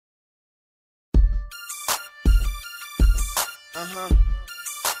Yeah.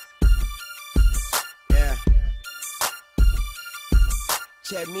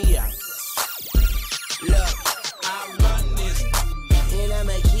 Check me out. Look, I run this, and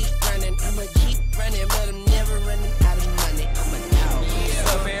I'ma keep running. But I'm never running out of money. I'm a dog. What's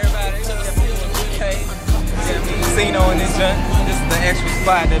up, everybody? Okay. Yeah, me, Casino in this junk. This is the extra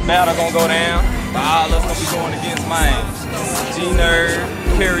spot that battle gonna go down. But all of us gonna be going against mine. G-Nerd,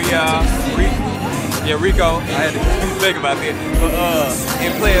 Carry-Out, Rico. Yeah, Rico. I had to think about that. But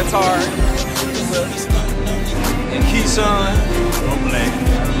and Player Tar. And Keyshawn. Black.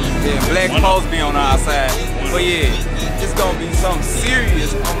 Yeah, Black supposed to be on our side. But yeah, it's gonna be something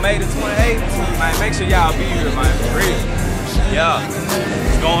serious on May the 28th. Man, make sure y'all be here, man, for real. Yeah,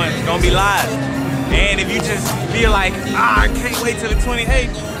 it's gonna be live. And if you just feel like, I can't wait till the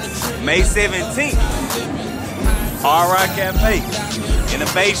 28th, May 17th, Hard Rock Cafe,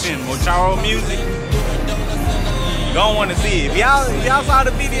 Innovation, Mocharo Music. You gonna want to see it. If y'all saw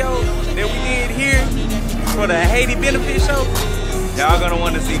the video that we did here for the Haiti Benefit Show, y'all gonna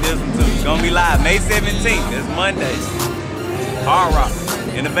want to see this one too. It's gonna be live May 17th. That's Monday. Hard Rock,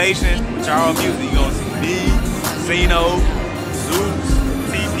 Innovation, Mocharo Music. You gonna see me, Casino, Zeus,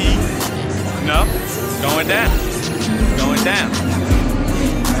 TP. You know, it's going down. It's going down.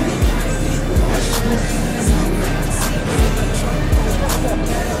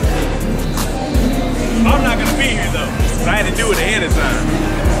 I'm not gonna be here though, so I had to do it ahead of time.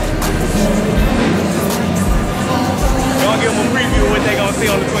 Gonna give them a preview of what they gonna see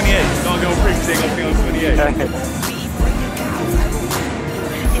on the 28th. Gonna give them a preview of what they gonna see on the 28th.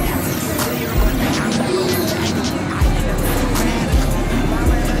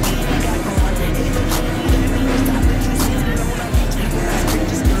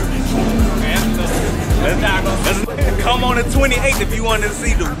 Let's come on the 28th if you wanted to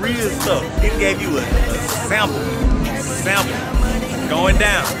see the real stuff. It gave you a sample. Going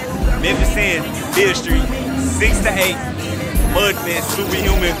down. Memphis 10, Beale Street, 6 to 8. Mudfest,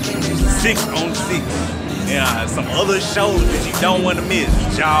 Superhuman, 6 on 6. Yeah, some other shows that you don't want to miss.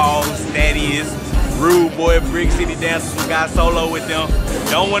 Jaws, Thaddeus, Rude Boy, Brick City Dancers, we got solo with them.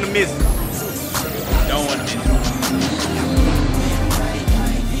 Don't want to miss it. Don't want to miss it.